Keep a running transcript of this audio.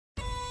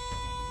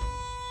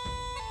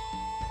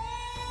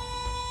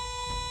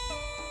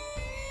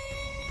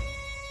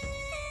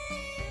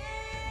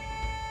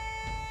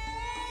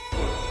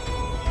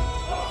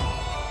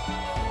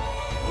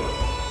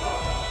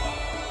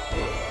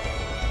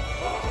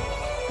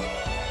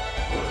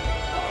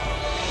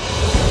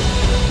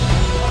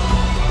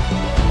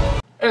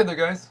Hey there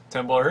guys,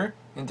 Templar here,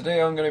 and today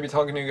I'm going to be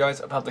talking to you guys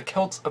about the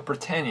Celts of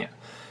Britannia.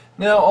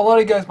 Now, a lot of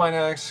you guys might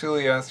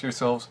actually ask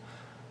yourselves,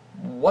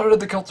 what are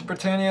the Celts of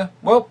Britannia?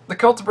 Well, the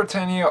Celts of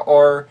Britannia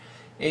are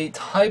a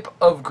type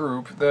of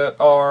group that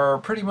are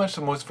pretty much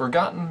the most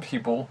forgotten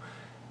people,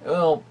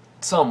 well,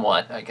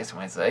 somewhat, I guess you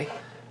might say.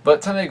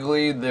 But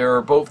technically,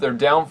 both their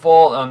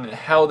downfall and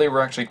how they were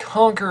actually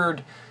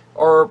conquered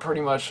are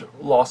pretty much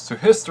lost to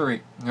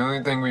history. The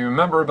only thing we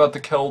remember about the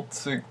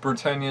Celtic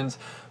Britannians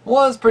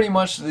was pretty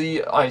much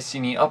the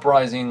Iceni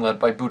uprising led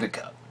by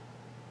Boudica.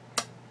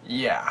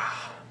 Yeah.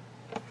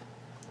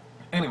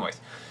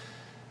 Anyways,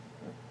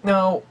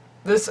 now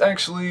this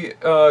actually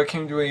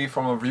came to me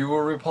from a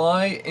viewer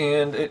reply,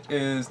 and it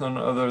is none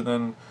other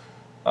than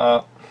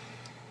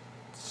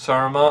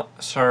Sermana.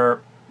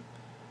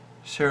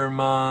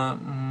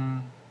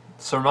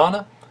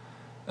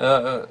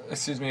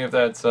 Excuse me if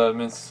that's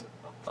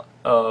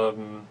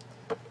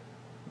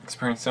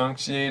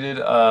mispronunciated.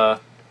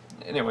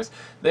 Anyways,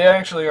 they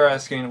actually are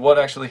asking what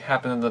actually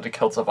happened to the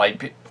Celts of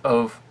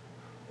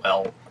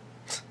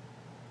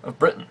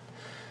Britain.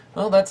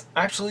 Well, that's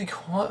actually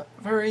quite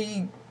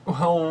very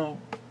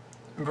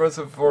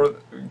impressive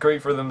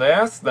great for them to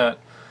ask that,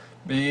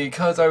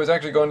 because I was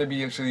actually going to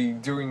be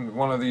doing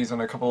one of these in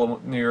a couple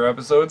of near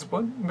episodes,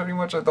 but pretty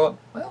much I thought,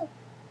 well,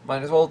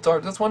 might as well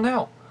start this one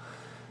now.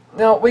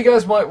 Now, we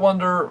guys might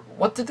wonder,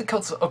 what did the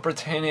Celts of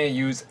Britannia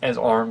use as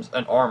arms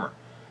and armor?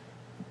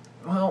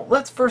 Well,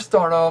 let's first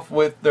start off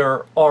with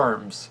their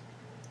arms,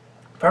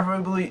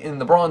 preferably in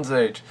the Bronze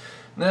Age.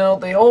 Now,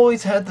 they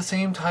always had the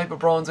same type of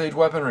Bronze Age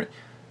weaponry.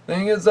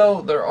 Thing is,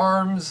 though, their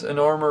arms and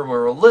armor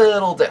were a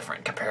little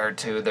different compared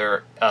to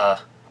their,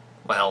 to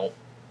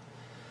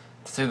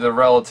the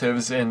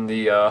relatives in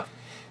the,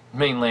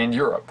 mainland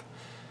Europe.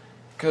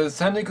 Because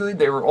technically,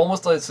 they were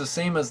almost like the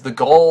same as the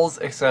Gauls,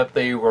 except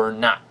they were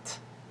not.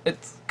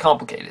 It's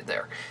complicated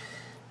there.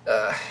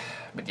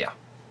 But yeah.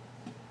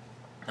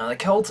 Now, the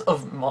Celts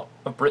of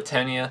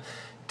Britannia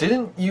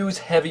didn't use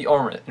heavy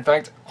armor. In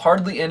fact,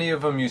 hardly any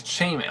of them used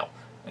chainmail,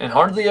 and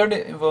hardly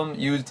any of them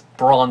used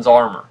bronze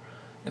armor.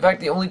 In fact,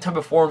 the only type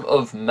of form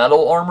of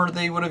metal armor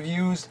they would have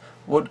used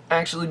would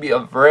actually be a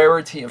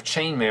rarity of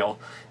chainmail,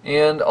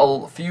 and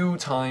a few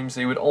times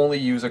they would only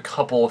use a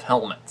couple of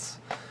helmets.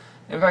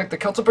 In fact, the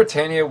Celts of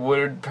Britannia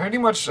would pretty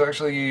much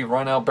actually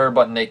run out bare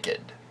butt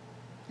naked.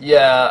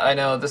 Yeah, I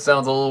know, this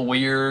sounds a little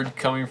weird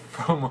coming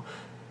from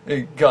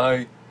a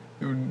guy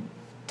who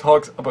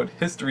talks about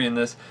history in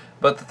this,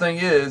 but the thing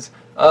is,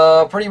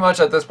 pretty much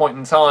at this point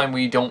in time,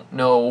 we don't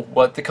know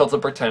what the Celts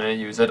of Britannia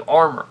use as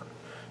armor.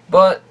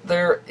 But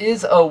there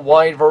is a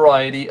wide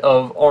variety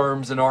of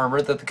arms and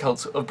armor that the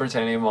Celts of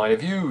Britannia might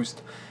have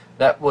used.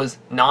 That was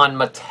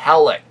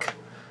non-metallic.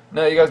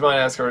 Now you guys might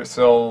ask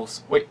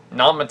yourselves, wait,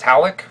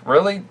 non-metallic?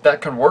 Really? That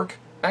can work?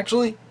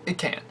 Actually, it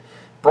can.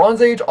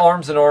 Bronze Age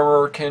arms and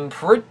armor can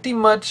pretty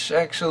much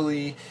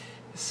actually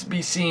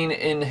be seen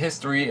in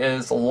history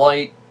as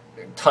light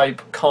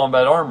type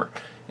combat armor.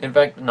 In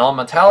fact,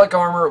 non-metallic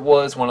armor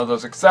was one of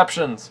those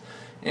exceptions.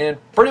 And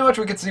pretty much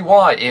we could see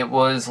why. It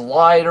was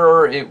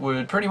lighter, it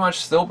would pretty much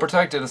still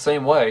protect it the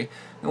same way.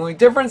 The only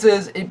difference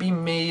is it'd be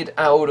made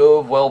out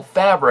of, well,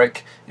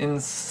 fabric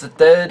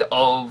instead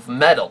of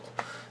metal.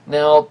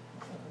 Now,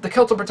 the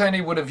Celts of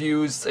Britannia would have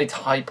used a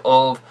type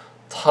of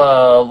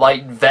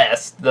light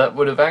vest that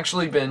would have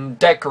actually been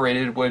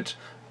decorated with,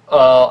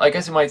 I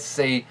guess you might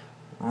say,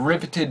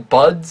 riveted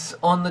buds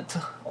on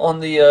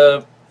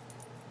the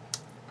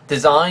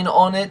design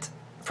on it.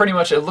 Pretty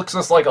much, it looks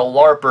just like a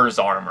LARPer's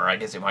armor, I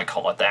guess you might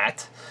call it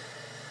that.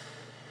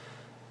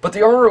 But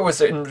the armor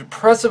was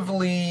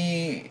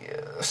impressively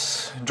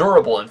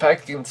durable. In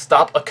fact, it can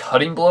stop a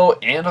cutting blow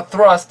and a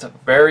thrust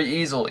very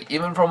easily,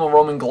 even from a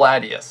Roman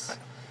gladius.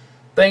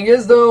 Thing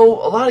is,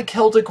 though, a lot of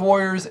Celtic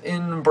warriors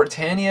in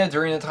Britannia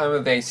during the time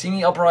of the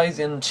Iceni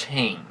uprising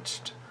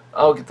changed.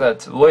 I'll get that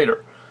to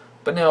later.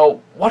 But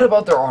now, what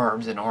about their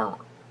arms and armor?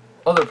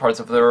 Other parts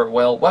of their,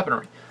 well,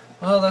 weaponry?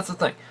 Well, that's the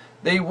thing.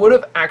 They would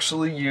have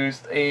actually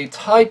used a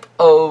type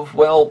of,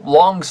 well,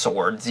 long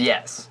swords,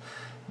 yes.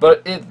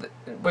 But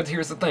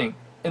here's the thing.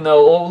 In the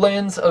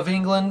lowlands of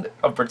England,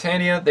 of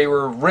Britannia, they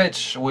were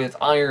rich with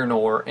iron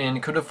ore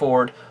and could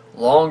afford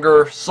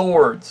longer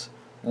swords,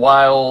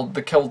 while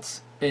the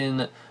Celts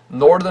in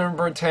northern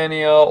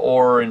Britannia,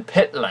 or in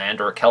Pitland,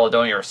 or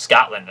Caledonia, or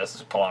Scotland,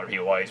 as a lot of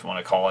people always want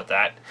to call it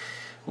that,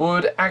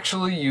 would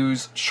actually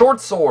use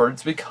short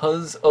swords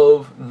because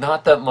of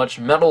not that much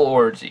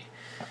metallurgy.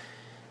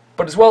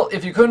 But as well,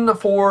 if you couldn't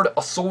afford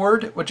a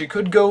sword, what you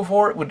could go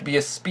for would be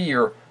a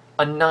spear,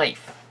 a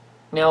knife.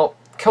 Now,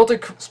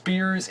 Celtic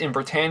spears in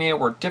Britannia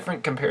were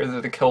different compared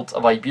to the Celts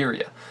of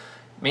Iberia.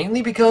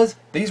 Mainly because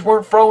these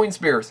weren't throwing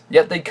spears,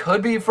 yet they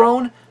could be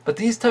thrown, but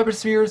these type of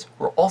spears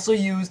were also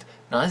used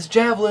not as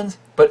javelins,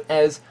 but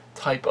as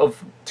type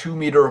of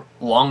 2-meter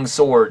long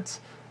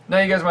swords. Now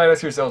you guys might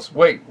ask yourselves,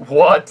 wait,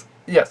 what?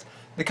 Yes,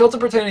 the Celts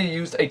of Britannia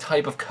used a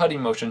type of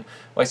cutting motion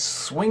by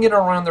swinging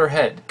around their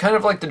head, kind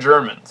of like the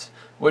Germans,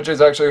 which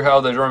is actually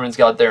how the Germans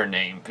got their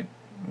name,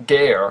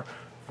 Gare,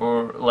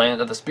 for Land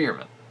of the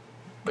Spearmen.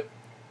 But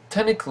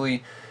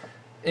technically,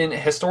 in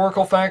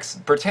historical facts,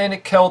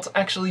 Britannic Celts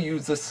actually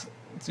use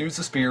the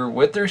spear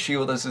with their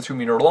shield as a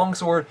 2-meter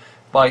longsword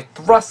by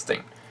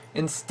thrusting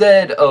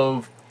instead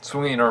of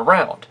swinging it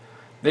around.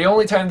 The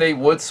only time they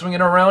would swing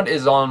it around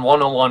is on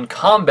one-on-one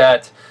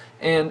combat,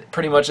 and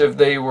pretty much if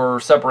they were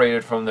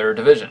separated from their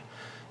division.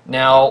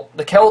 Now,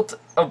 the Celt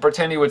of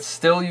Britannia would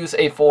still use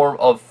a form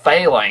of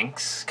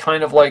phalanx,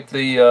 kind of like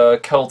the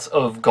Celts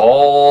of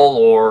Gaul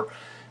or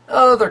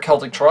other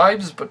Celtic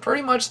tribes, but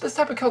pretty much this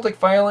type of Celtic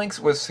phalanx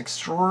was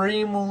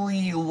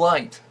extremely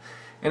light.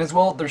 And as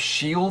well, their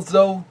shields,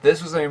 though,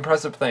 this was an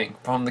impressive thing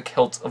from the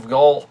Celts of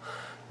Gaul.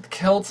 The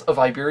Celts of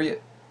Iberia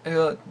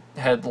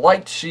had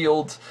light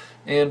shields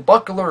and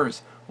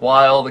bucklers,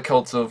 while the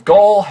Celts of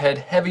Gaul had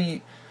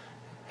heavy,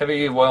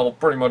 well,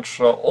 pretty much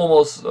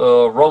almost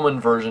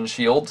Roman version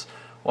shields,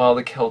 while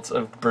the Celts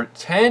of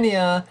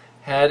Britannia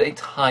had a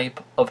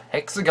type of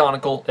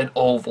hexagonal and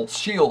oval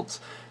shields,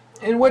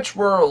 in which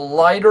were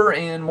lighter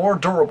and more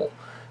durable.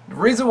 The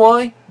reason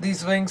why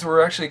these things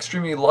were actually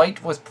extremely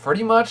light was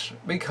pretty much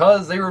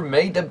because they were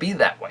made to be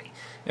that way.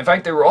 In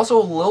fact, they were also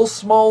a little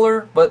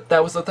smaller, but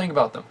that was the thing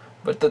about them.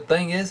 But the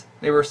thing is,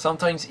 they were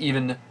sometimes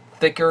even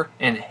thicker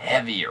and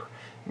heavier,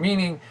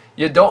 meaning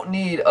you don't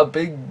need a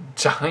big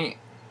giant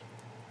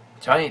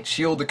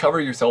shield to cover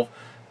yourself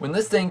when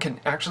this thing can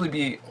actually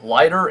be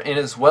lighter, and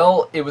as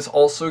well, it was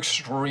also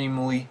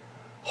extremely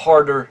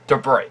harder to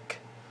break.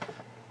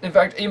 In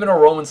fact, even a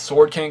Roman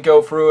sword can't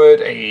go through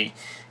it, a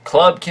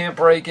club can't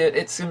break it.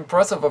 It's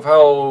impressive of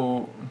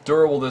how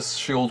durable this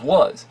shield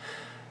was.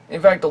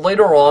 In fact,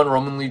 later on,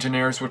 Roman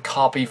legionnaires would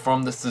copy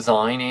from this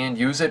design and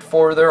use it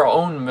for their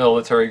own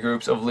military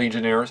groups of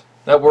legionnaires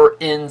that were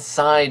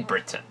inside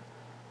Britain.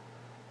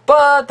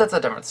 But that's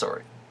a different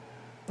story.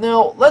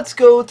 Now, let's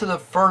go to the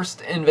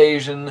first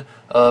invasion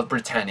of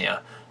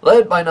Britannia,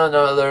 led by none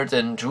other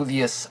than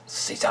Julius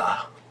Caesar.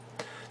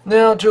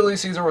 Now,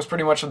 Julius Caesar was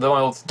pretty much the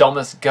most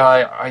dumbest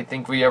guy I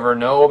think we ever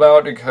know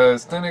about,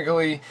 because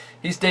technically,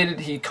 he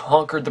stated he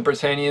conquered the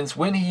Britannians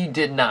when he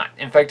did not.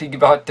 In fact, he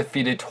got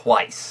defeated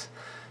twice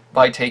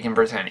by taking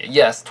Britannia.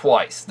 Yes,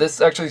 twice.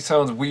 This actually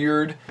sounds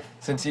weird,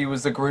 since he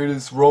was the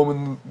greatest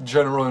Roman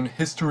general in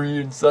history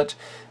and such.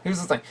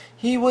 Here's the thing.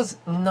 He was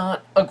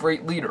not a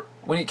great leader.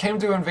 When it came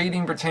to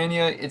invading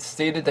Britannia, it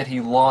stated that he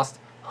lost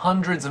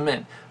hundreds of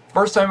men.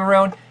 First time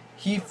around,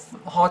 he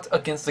fought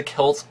against the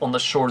Celts on the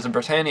shores of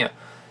Britannia.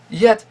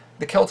 Yet,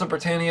 the Celts of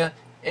Britannia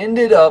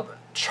ended up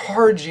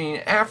charging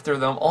after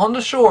them on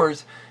the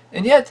shores,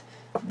 and yet,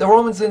 the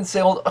Romans then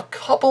sailed a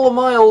couple of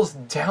miles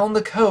down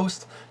the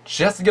coast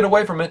just to get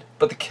away from it,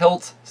 but the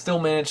Celts still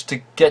managed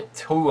to get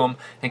to them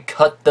and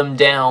cut them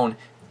down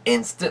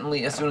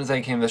instantly as soon as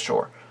they came to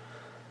shore.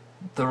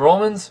 The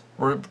Romans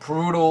were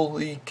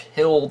brutally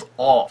killed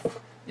off.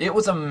 It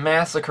was a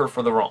massacre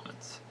for the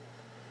Romans.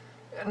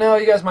 Now,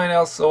 you guys might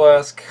also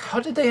ask, how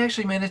did they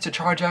actually manage to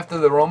charge after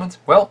the Romans?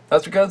 Well,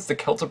 that's because the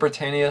Celts of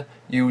Britannia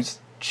used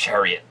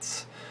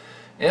chariots.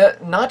 Yeah,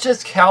 not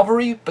just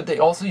cavalry, but they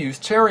also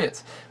used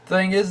chariots. The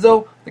thing is,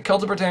 though, the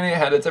Celts of Britannia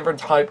had a different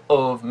type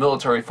of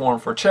military form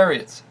for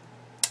chariots.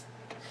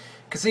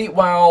 Because, see,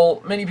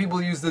 while many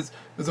people use this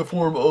as a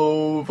form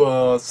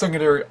of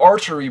secondary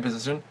archery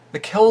position, the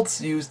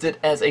Celts used it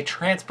as a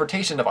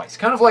transportation device,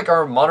 kind of like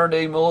our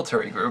modern-day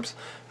military groups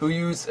who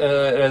use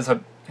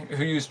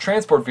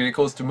transport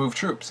vehicles to move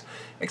troops.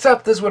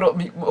 Except this would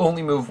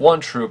only move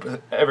one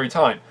troop every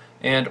time,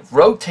 and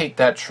rotate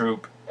that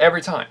troop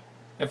every time.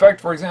 In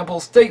fact, for example,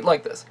 state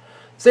like this.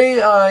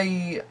 Say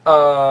I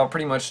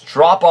pretty much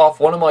drop off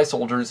one of my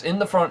soldiers in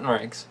the front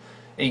ranks,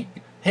 a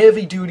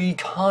heavy-duty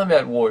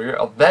combat warrior,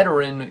 a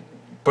veteran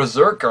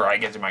berserker, I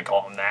guess you might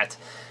call him that,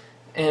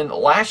 and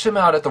lash him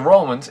out at the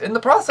Romans. In the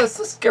process,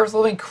 this scares the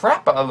living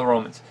crap out of the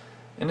Romans.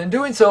 And in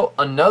doing so,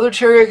 another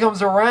chariot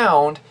comes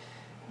around,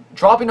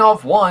 dropping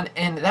off one,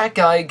 and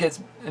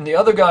the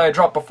other guy I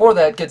dropped before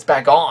that gets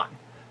back on.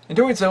 In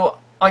doing so,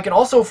 I can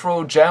also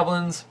throw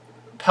javelins,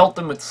 pelt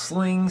them with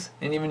slings,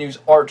 and even use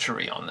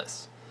archery on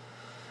this.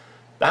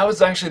 That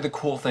was actually the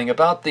cool thing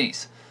about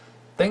these.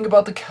 The thing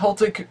about the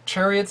Celtic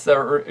chariots that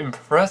were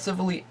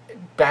impressively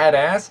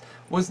badass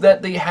was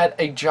that they had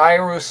a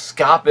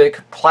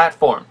gyroscopic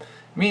platform,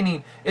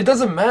 meaning it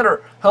doesn't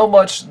matter how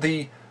much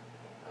the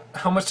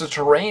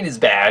terrain is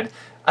bad,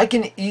 I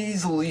can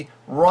easily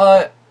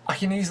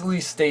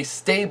stay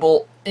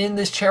stable in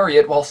this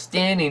chariot while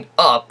standing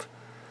up,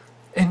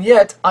 and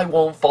yet I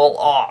won't fall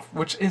off,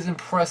 which is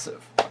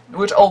impressive.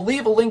 Which I'll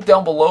leave a link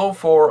down below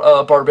for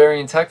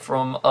Barbarian Tech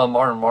from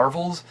Modern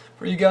Marvels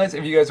for you guys,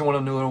 if you guys want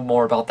to know a little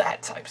more about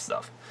that type of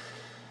stuff.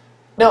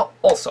 Now,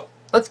 also,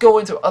 let's go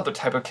into other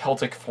type of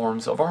Celtic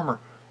forms of armor.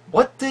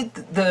 What did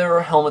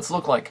their helmets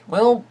look like?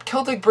 Well,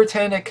 Celtic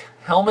Britannic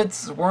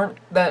helmets weren't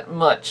that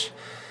much.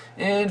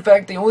 In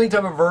fact, the only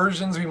type of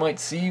versions we might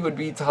see would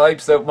be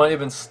types that might have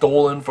been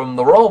stolen from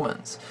the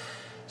Romans.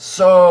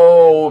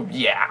 So,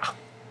 yeah.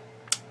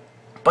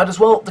 But as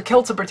well, the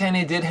Celts of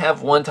Britannia did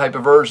have one type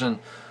of version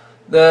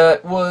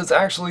that was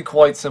actually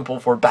quite simple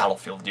for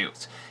battlefield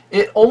use.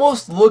 It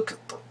almost looked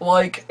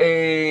like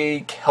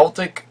a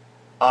Celtic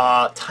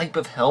type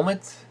of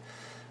helmet,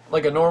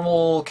 like a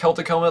normal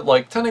Celtic helmet,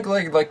 like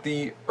technically like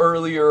the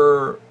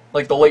earlier,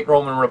 like the late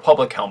Roman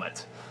Republic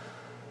helmet,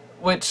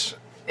 which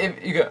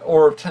if you got,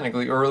 or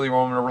technically early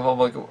Roman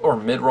Republic or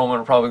mid Roman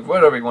Republic,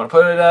 whatever you want to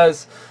put it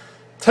as.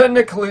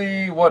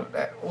 Technically, what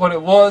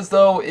it was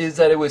though is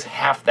that it was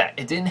half that.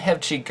 It didn't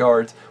have cheek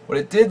guards. What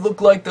it did look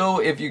like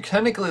though, if you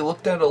technically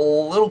looked at it a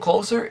little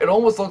closer, it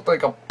almost looked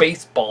like a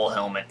baseball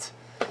helmet.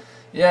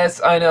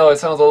 Yes, I know it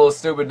sounds a little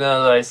stupid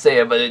now that I say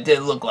it, but it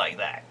did look like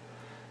that.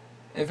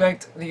 In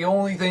fact, the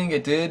only thing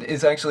it did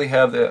is actually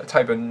have the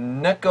type of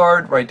neck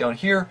guard right down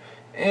here,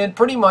 and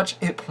pretty much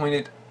it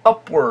pointed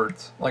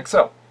upwards, like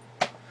so.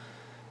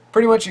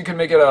 Pretty much you can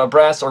make it out of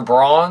brass or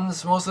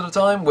bronze most of the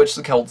time, which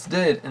the Celts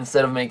did,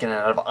 instead of making it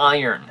out of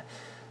iron.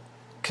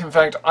 In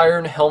fact,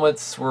 iron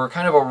helmets were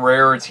kind of a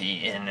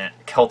rarity in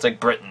Celtic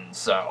Britain,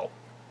 so.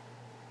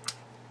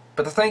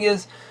 But the thing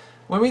is,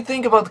 when we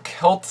think about the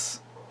Celts,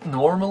 we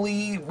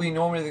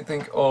normally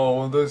think,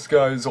 oh, this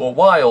guy's all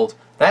wild.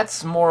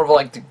 That's more of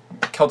like the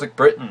Celtic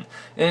Britain.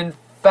 In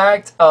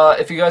fact,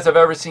 if you guys have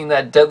ever seen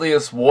that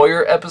Deadliest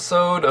Warrior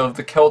episode of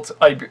the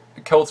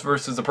Celts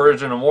versus the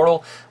Persian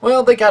Immortal,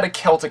 well, they got a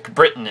Celtic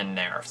Britain in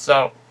there,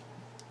 so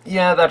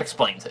yeah, that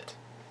explains it.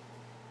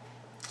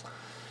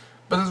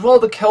 But as well,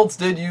 the Celts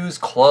did use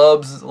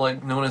clubs,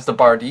 like known as the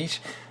bardiche,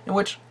 in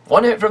which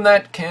one hit from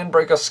that can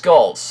break a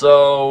skull,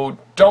 so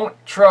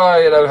don't try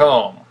it at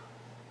home.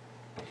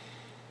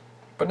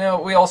 But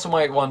now, we also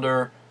might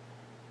wonder,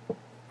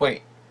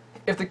 wait,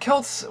 if the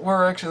Celts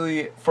were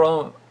actually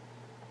from...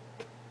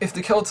 If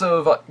the Celts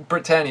of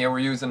Britannia were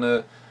using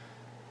the,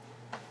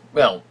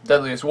 well,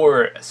 Deadliest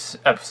Warrior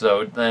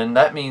episode, then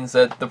that means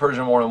that the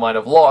Persian Immortal might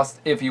have lost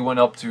if he went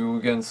up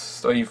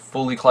against a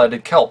fully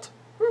cladded Celt.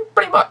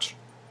 Pretty much.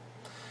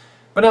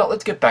 But now,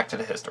 let's get back to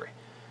the history.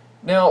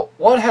 Now,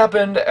 what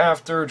happened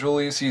after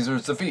Julius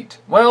Caesar's defeat?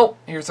 Well,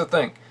 here's the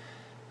thing.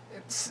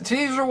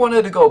 Caesar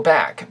wanted to go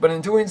back, but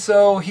in doing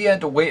so, he had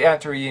to wait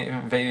after he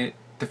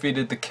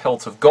defeated the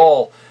Celts of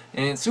Gaul,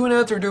 and soon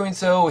after doing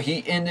so,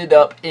 he ended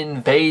up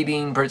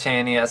invading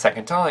Britannia a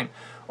second time.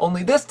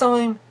 Only this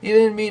time, he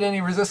didn't meet any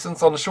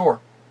resistance on the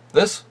shore.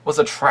 This was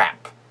a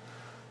trap,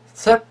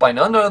 set by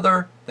none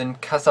other than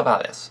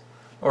Cassavales,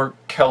 or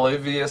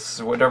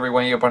Calivius, whatever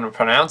way you want to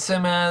pronounce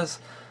him as.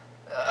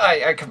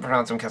 I can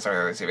pronounce him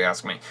Cassavales if you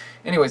ask me.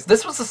 Anyways,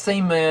 this was the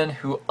same man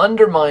who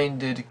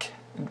undermined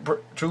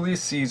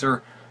Julius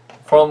Caesar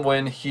from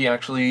when he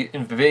actually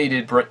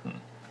invaded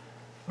Britain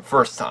the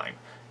first time.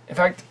 In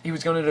fact, he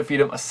was going to defeat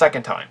him a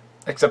second time,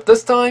 except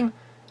this time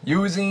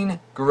using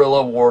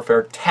guerrilla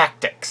warfare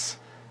tactics.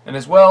 And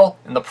as well,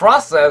 in the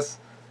process,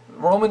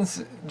 Roman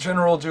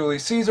General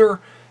Julius Caesar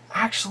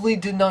actually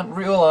did not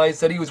realize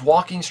that he was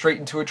walking straight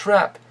into a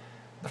trap.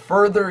 The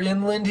further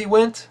inland he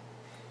went,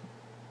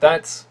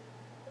 that's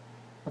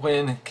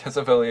when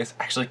Cassavales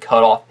actually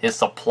cut off his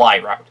supply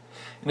route.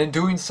 And in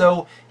doing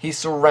so, he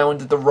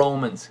surrounded the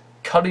Romans,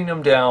 cutting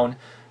them down,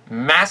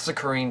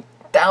 massacring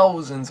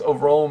thousands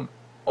of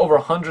over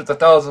hundreds of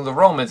thousands of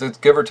Romans, it's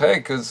give or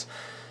take, because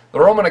the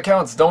Roman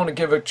accounts don't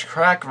give a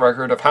track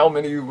record of how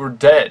many were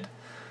dead.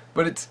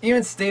 But it's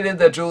even stated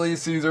that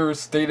Julius Caesar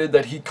stated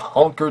that he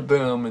conquered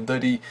them, and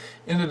that he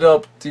ended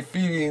up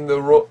defeating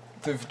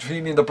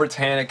the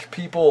Britannic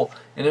people,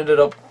 and ended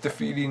up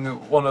defeating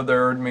one of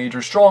their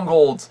major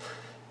strongholds.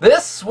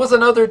 This was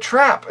another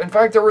trap. In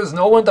fact, there was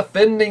no one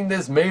defending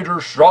this major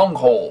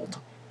stronghold.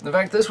 In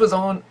fact, this was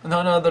none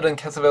other than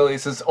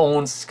Cassavales'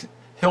 own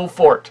hill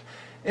fort.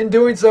 In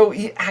doing so,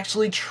 he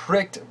actually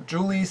tricked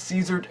Julius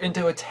Caesar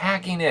into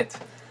attacking it.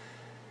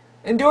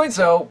 In doing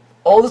so,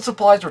 all the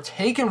supplies were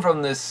taken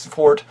from this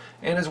fort,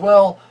 and as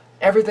well,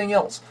 everything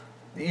else.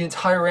 The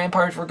entire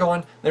empires were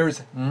gone. There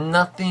was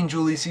nothing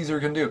Julius Caesar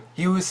can do.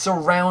 He was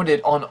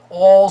surrounded on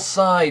all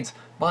sides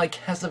by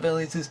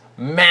Cassavales'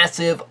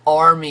 massive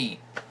army.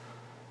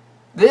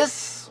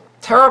 This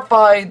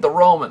terrified the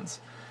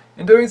Romans.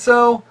 In doing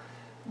so,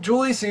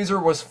 Julius Caesar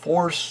was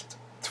forced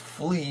to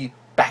flee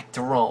back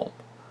to Rome.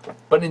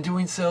 But in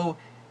doing so,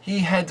 he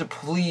had to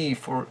plead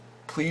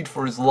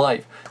for his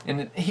life.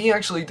 And he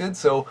actually did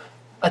so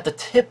at the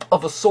tip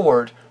of a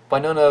sword by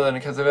none other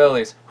than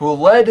Cassavales, who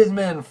led his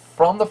men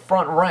from the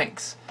front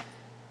ranks.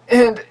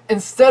 And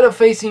instead of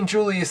facing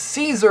Julius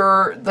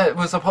Caesar, that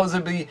was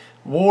supposedly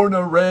worn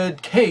a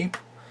red cape,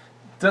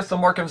 just to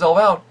mark himself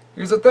out,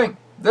 here's the thing.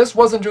 This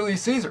wasn't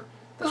Julius Caesar.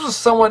 This was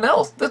someone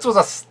else. This was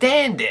a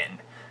stand-in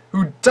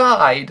who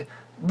died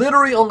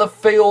literally on the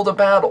field of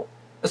battle.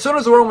 As soon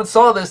as the Romans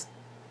saw this,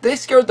 they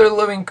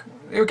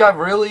got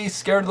really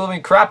scared the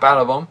living crap out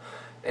of them,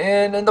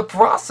 and in the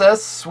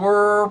process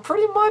were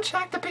pretty much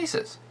hacked to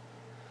pieces.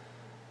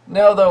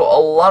 Now though,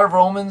 a lot of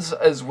Romans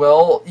as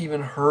well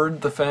even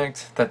heard the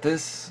fact that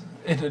this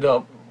ended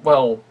up,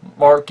 well,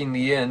 marking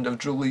the end of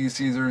Julius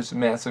Caesar's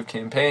massive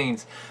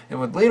campaigns, and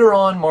would later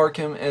on mark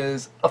him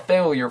as a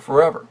failure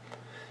forever,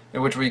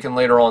 in which we can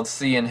later on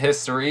see in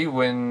history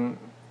when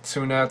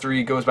soon after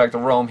he goes back to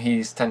Rome,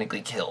 he's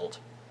technically killed.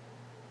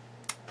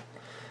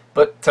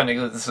 But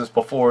technically this is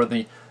before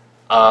the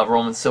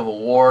Roman Civil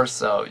War,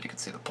 so you can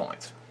see the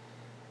point.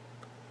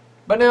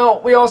 But now,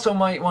 we also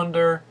might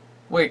wonder,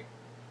 wait,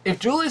 if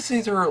Julius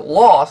Caesar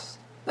lost,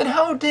 then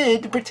how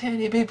did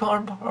Britannia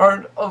become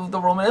part of the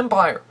Roman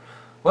Empire?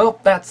 Well,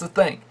 that's the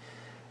thing.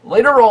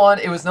 Later on,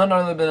 it was none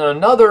other than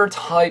another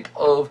type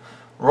of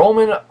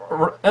Roman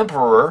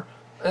emperor,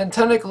 and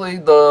technically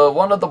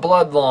one of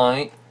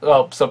the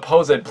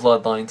supposed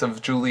bloodlines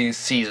of Julius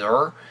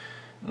Caesar,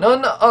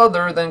 none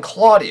other than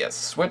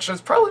Claudius, which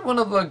is probably one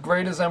of the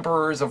greatest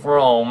emperors of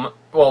Rome,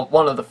 well,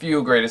 one of the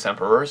few greatest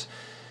emperors,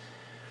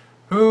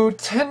 who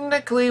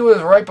technically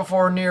was right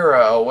before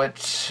Nero,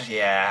 which,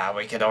 yeah,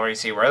 we could already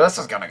see where this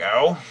is gonna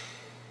go.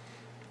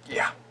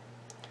 Yeah.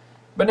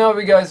 But now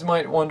you guys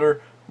might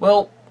wonder,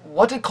 well,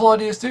 what did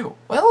Claudius do?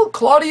 Well,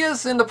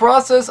 Claudius, in the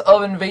process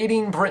of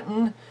invading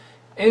Britain,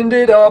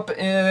 ended up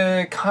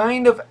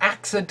kind of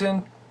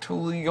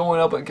accidentally going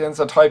up against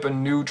a type of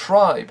new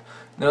tribe.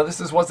 Now,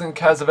 this wasn't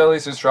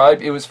Cassavellus'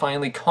 tribe. It was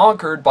finally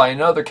conquered by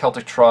another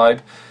Celtic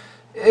tribe,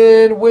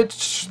 in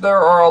which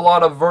there are a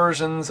lot of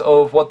versions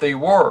of what they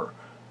were.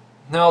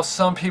 Now,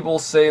 some people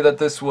say that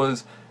this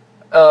was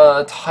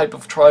a type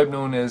of tribe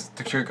known as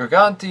the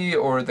Kirkoganti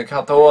or the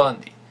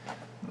Katoandi.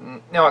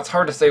 Now, it's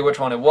hard to say which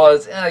one it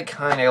was, and I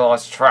kind of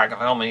lost track of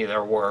how many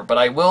there were, but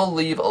I will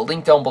leave a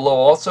link down below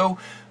also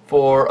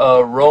for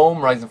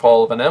Rome, Rise and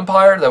Fall of an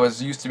Empire, that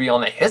was used to be on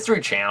the History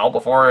Channel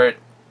before it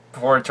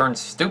turned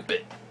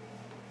stupid.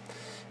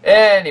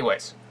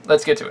 Anyways,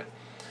 let's get to it.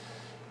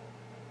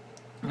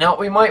 Now,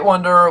 we might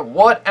wonder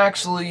what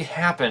actually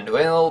happened.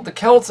 Well, the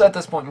Celts at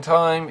this point in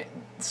time,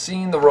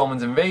 seeing the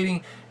Romans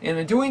invading, and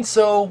in doing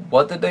so,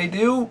 what did they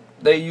do?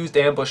 They used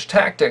ambush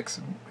tactics,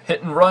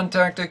 hit-and-run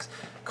tactics,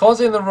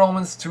 causing the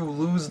Romans to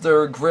lose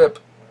their grip.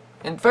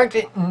 In fact,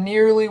 it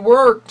nearly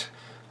worked.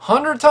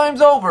 100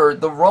 times over,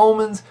 the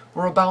Romans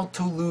were about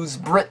to lose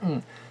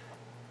Britain.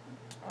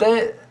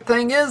 The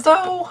thing is,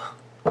 though,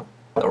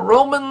 the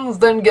Romans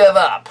didn't give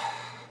up.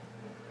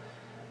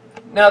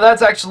 Now,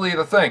 that's actually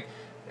the thing.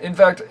 In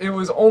fact, it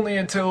was only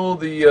until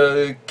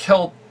the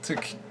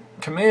Celtic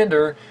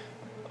commander,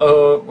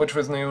 which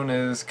was known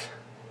as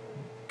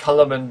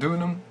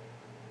Calabandunum.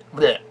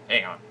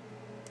 Hang on.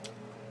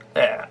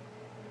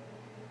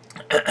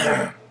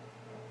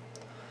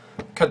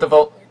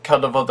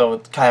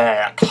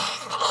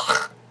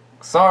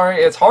 Sorry,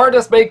 it's hard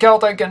to speak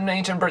Celtic and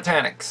Ancient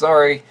Britannic.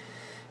 Sorry.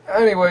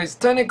 Anyways,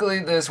 technically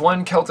this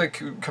one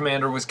Celtic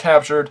commander was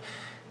captured,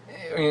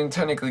 and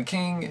technically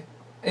king,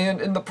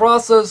 and in the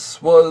process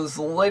was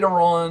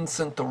later on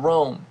sent to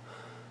Rome,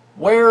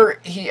 where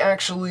he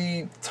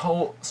actually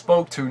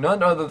spoke to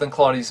none other than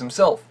Claudius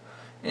himself,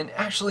 and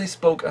actually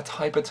spoke a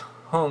type of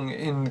tongue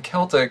in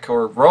Celtic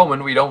or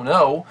Roman, we don't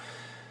know,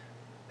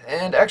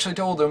 and actually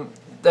told him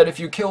that if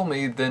you kill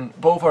me, then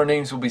both our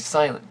names will be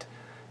silent,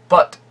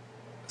 but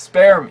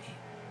spare me,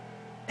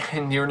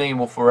 and your name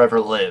will forever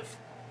live.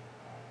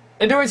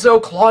 In doing so,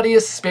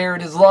 Claudius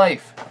spared his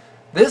life.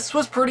 This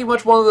was pretty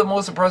much one of the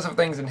most impressive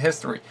things in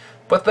history.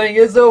 But the thing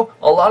is, though,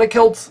 a lot of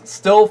Celts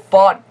still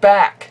fought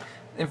back.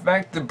 In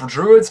fact, the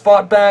Druids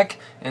fought back,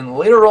 and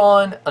later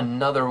on,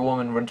 another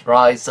woman would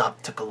rise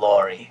up to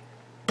glory.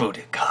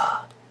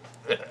 Boudica.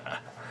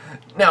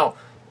 Now,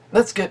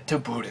 let's get to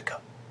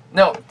Boudica.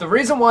 Now, the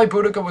reason why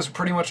Boudica was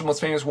pretty much the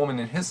most famous woman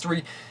in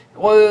history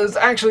was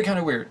actually kind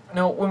of weird.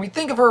 Now, when we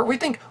think of her, we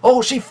think,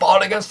 oh, she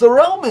fought against the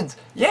Romans.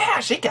 Yeah,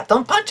 she kept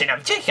on punching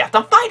them. She kept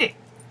on fighting.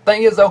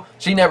 Thing is, though,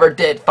 she never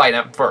did fight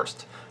them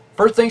first.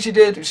 First thing she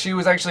did, she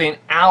was actually an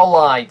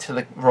ally to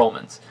the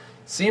Romans.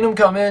 Seeing them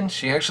come in,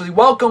 she actually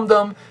welcomed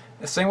them.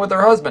 Same with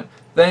her husband.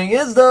 Thing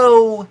is,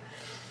 though,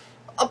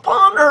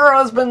 upon her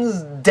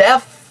husband's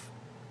death,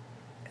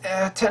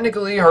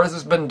 technically her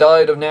husband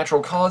died of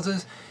natural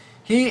causes,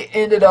 he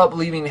ended up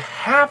leaving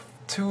half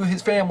to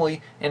his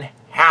family and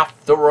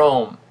half to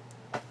Rome.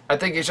 I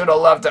think he should have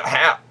left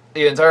half,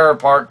 the entire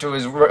part to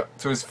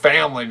his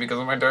family, because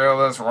I'm going to tell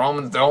you this,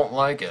 Romans don't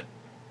like it.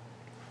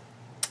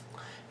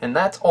 And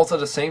that's also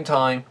the same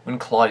time when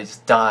Claudius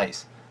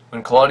dies.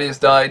 When Claudius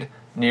died,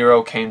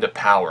 Nero came to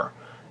power.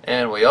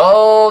 And we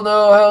all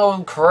know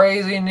how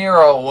crazy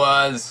Nero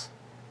was.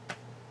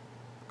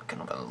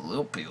 Kind of a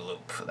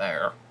loopy-loop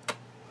there.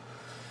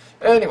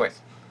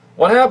 Anyways,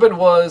 what happened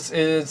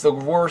is the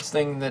worst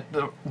thing that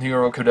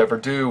Nero could ever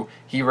do.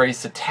 He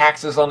raised the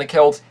taxes on the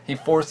Celts. He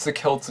forced the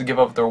Celts to give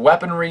up their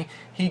weaponry.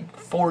 He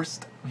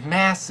forced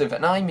massive,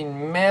 and I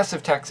mean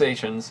massive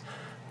taxations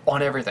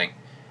on everything.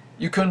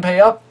 You couldn't pay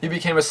up, you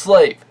became a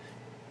slave.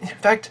 In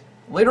fact,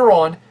 later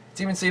on,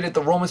 it's even stated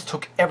the Romans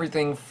took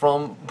everything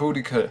from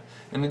Boudica.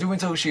 And in doing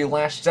so, she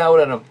lashed out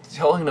at them,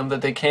 telling them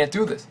that they can't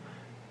do this.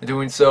 In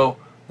doing so,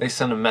 they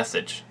sent a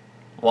message.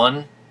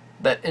 One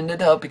that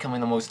ended up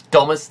becoming the most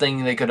dumbest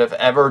thing they could have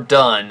ever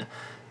done.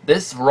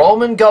 This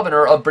Roman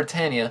governor of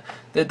Britannia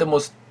did the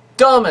most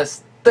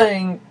dumbest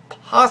thing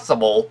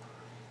possible,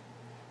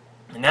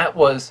 and that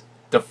was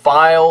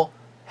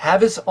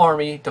have his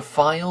army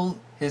defile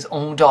his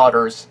own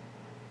daughters.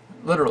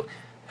 Literally,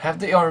 have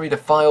the army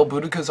defile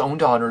Boudica's own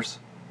daughters,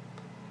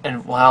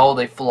 and while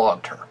they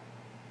flogged her.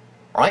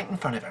 Right in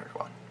front of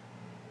everyone.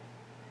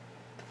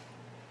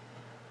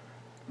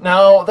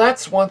 Now,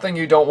 that's one thing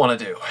you don't want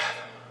to do.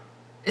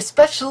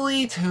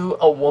 Especially to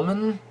a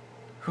woman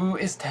who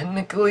is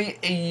technically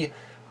a,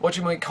 what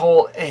you might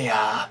call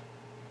a,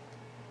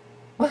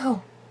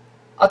 well,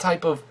 a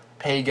type of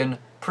pagan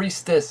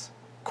priestess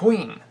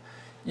queen.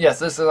 Yes,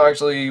 this is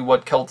actually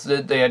what Celts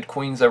did. They had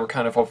queens that were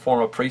kind of a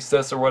form of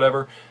priestess or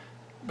whatever.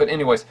 But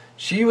anyways,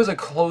 she was a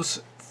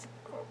close,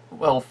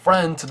 well,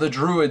 friend to the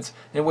Druids,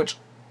 in which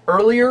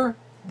earlier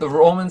the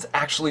Romans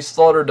actually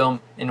slaughtered them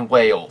in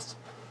Wales.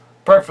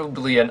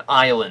 Preferably an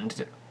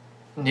island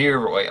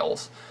near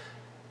Wales.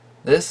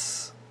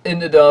 This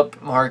ended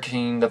up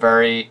marking the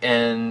very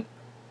end,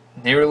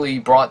 nearly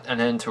brought an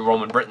end to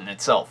Roman Britain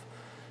itself.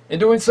 In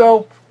doing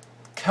so,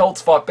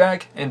 Celts fought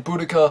back and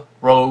Boudica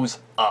rose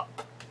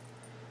up.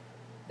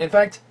 In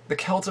fact, the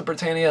Celts of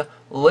Britannia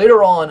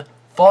later on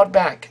fought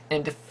back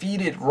and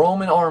defeated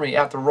Roman army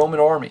after Roman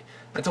army,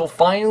 until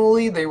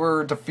finally they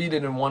were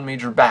defeated in one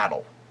major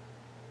battle.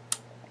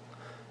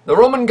 The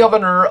Roman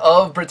governor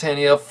of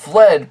Britannia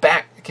fled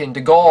back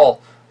into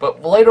Gaul,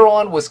 but later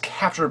on was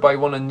captured by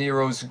one of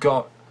Nero's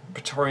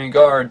Praetorian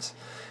guards,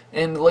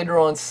 and later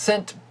on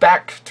sent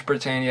back to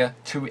Britannia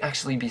to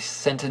actually be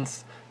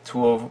sentenced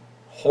to a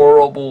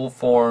horrible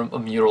form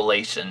of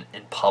mutilation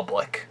in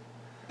public.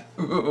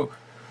 Ooh.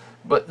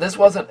 But this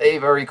wasn't a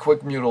very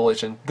quick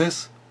mutilation.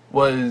 This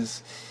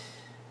was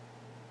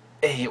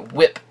a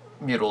whip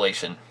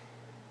mutilation.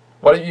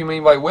 What do you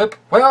mean by whip?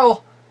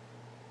 Well,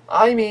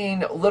 I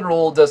mean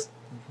literal, just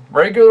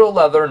regular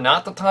leather,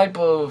 not the type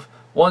of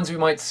ones you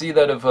might see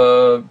that have,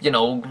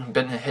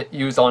 been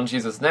used on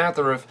Jesus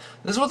Nazareth.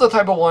 This was the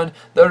type of one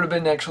that would have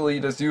been actually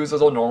just used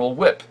as a normal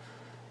whip.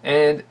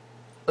 And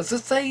let's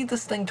just say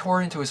this thing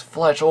tore into his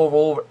flesh all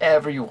over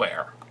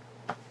everywhere.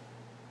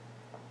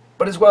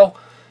 But as well,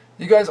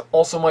 you guys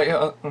also might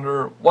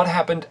wonder what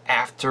happened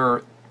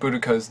after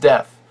Boudica's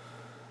death.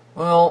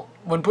 Well,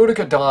 when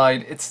Boudica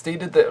died, it's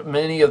stated that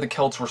many of the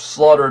Celts were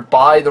slaughtered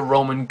by the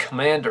Roman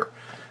commander,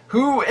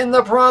 who in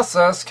the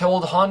process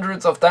killed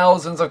hundreds of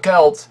thousands of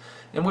Celts,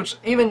 in which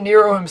even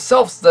Nero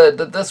himself said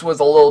that this was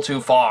a little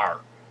too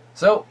far.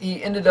 So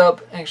he ended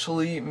up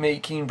actually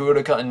making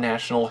Boudica a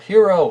national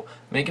hero,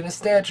 making a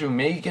statue,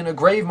 making a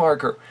grave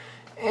marker,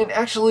 and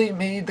actually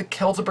made the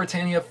Celts of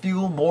Britannia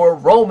feel more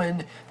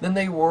Roman than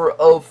they were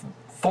of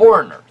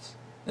foreigners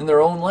in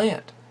their own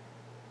land.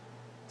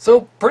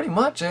 So pretty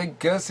much, I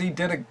guess he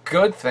did a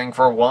good thing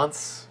for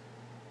once.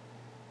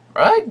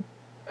 Right?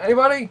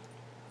 Anybody?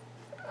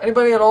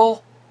 Anybody at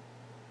all?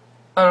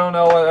 I don't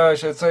know what I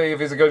should say, if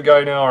he's a good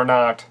guy now or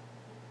not.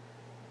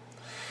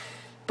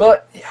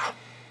 But, yeah.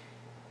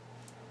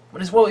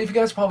 But as well, if you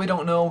guys probably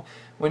don't know,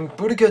 when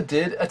Boudica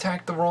did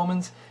attack the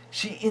Romans,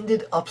 she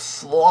ended up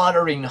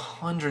slaughtering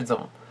hundreds of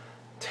them,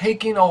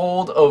 taking a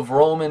hold of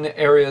Roman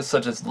areas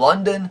such as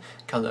London,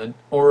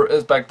 or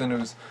as back then it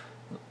was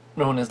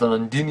known as the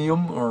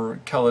Londinium or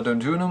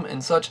Caledonunum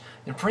and such,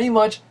 and pretty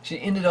much she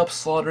ended up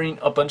slaughtering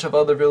a bunch of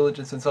other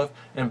villages and stuff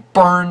and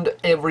burned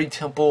every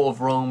temple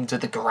of Rome to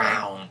the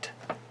ground.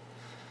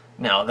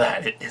 Now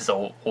that is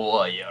a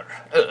warrior.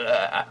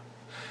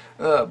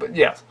 But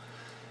yes.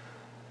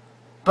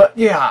 But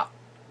yeah.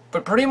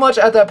 But pretty much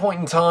at that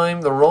point in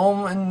time, the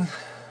Roman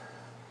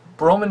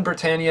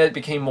Britannia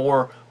became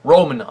more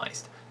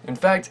Romanized. In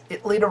fact,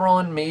 it later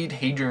on made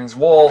Hadrian's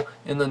Wall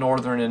in the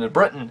northern end of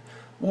Britain,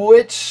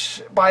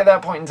 which by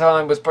that point in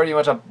time was pretty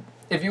much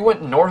if you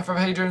went north of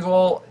Hadrian's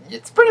Wall,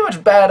 it's pretty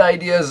much bad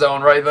idea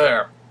zone right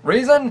there.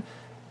 Reason?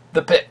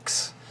 The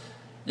Picts.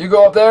 You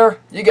go up there,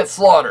 you get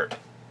slaughtered.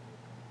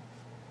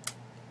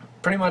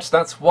 Pretty much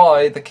that's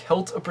why the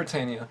Celts of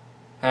Britannia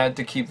had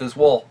to keep this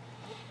wall.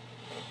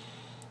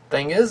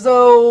 Thing is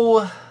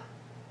though,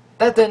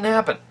 that didn't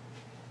happen.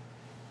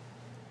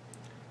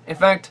 In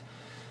fact,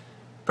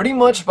 pretty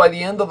much by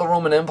the end of the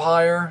Roman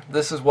Empire,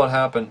 this is what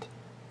happened.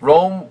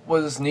 Rome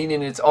was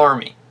needing its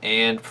army,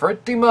 and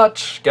pretty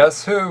much,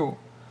 guess who?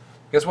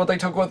 Guess what they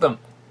took with them?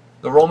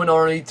 The Roman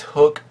army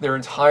took their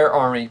entire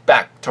army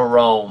back to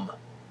Rome.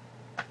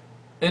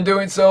 In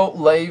doing so,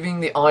 leaving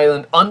the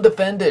island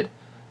undefended.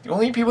 The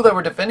only people that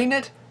were defending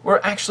it were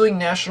actually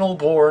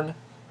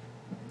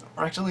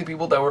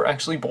people that were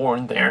actually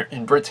born there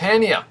in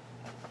Britannia.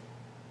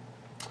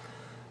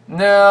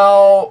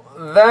 Now,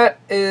 that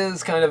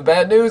is kind of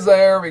bad news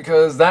there,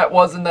 because that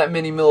wasn't that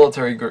many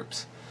military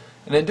groups.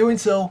 And in doing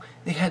so,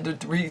 they had to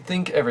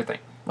rethink everything.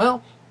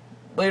 Well,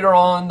 later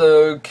on,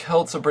 the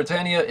Celts of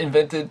Britannia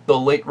invented the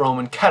late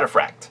Roman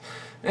cataphract,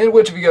 in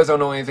which, if you guys don't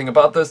know anything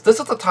about this is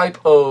a type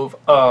of,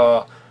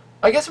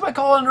 I guess you might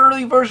call it an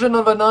early version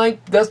of a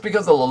knight. That's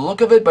because of the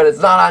look of it, but it's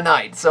not a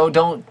knight, so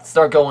don't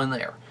start going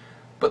there.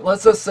 But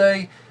let's just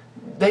say,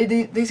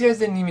 these guys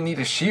didn't even need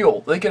a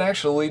shield. They could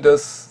actually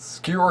just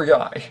skewer a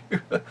guy.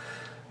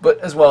 But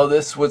as well,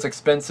 this was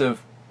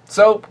expensive.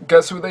 So,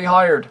 guess who they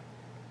hired?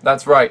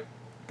 That's right,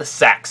 the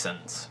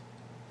Saxons.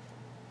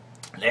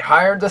 They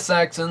hired the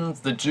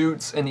Saxons, the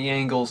Jutes, and the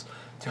Angles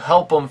to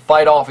help them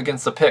fight off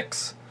against the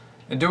Picts.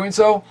 In doing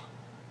so,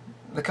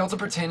 the Celts of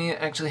Britannia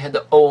actually had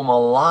to owe them a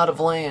lot of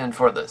land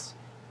for this.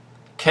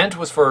 Kent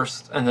was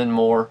first, and then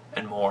more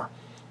and more.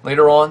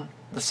 Later on,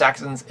 the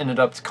Saxons ended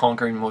up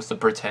conquering most of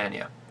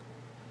Britannia.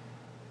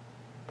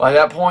 By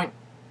that point,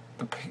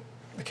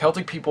 the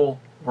Celtic people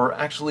were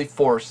actually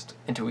forced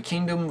into a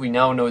kingdom we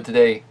now know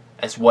today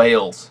as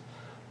Wales,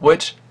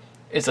 which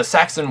is a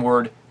Saxon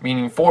word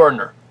meaning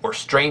foreigner or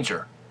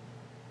stranger.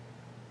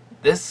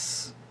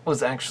 This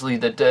was actually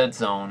the dead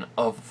zone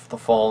of the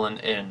fallen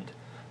end.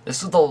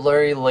 This was the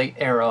very late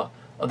era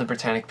of the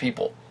Britannic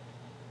people.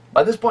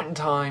 By this point in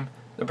time,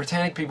 the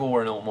Britannic people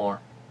were no more.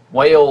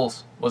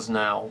 Wales was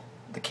now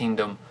the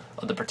kingdom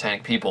of the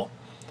Britannic people,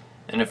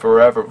 and it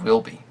forever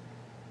will be.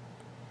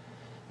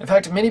 In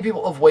fact, many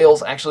people of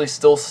Wales actually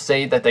still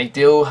say that they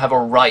do have a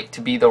right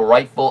to be the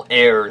rightful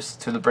heirs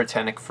to the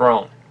Britannic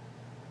throne.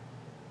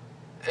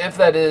 If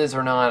that is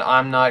or not,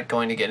 I'm not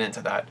going to get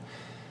into that.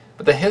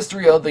 But the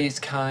history of these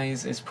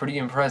guys is pretty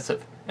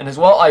impressive. And as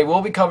well, I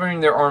will be covering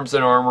their arms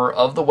and armor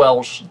of the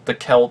Welsh, the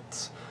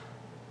Celts,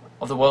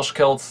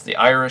 the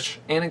Irish,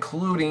 and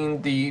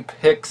including the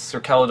Picts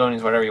or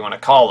Caledonians, whatever you want to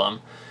call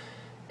them,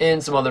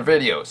 in some other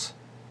videos.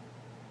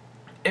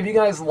 If you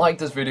guys like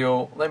this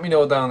video, let me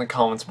know down in the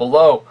comments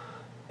below.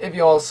 If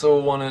you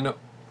also want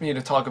me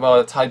to talk about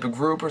a type of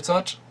group or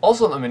such,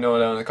 also let me know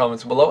down in the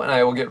comments below, and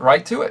I will get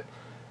right to it.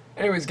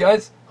 Anyways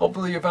guys,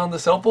 hopefully you found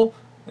this helpful,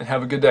 and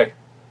have a good day.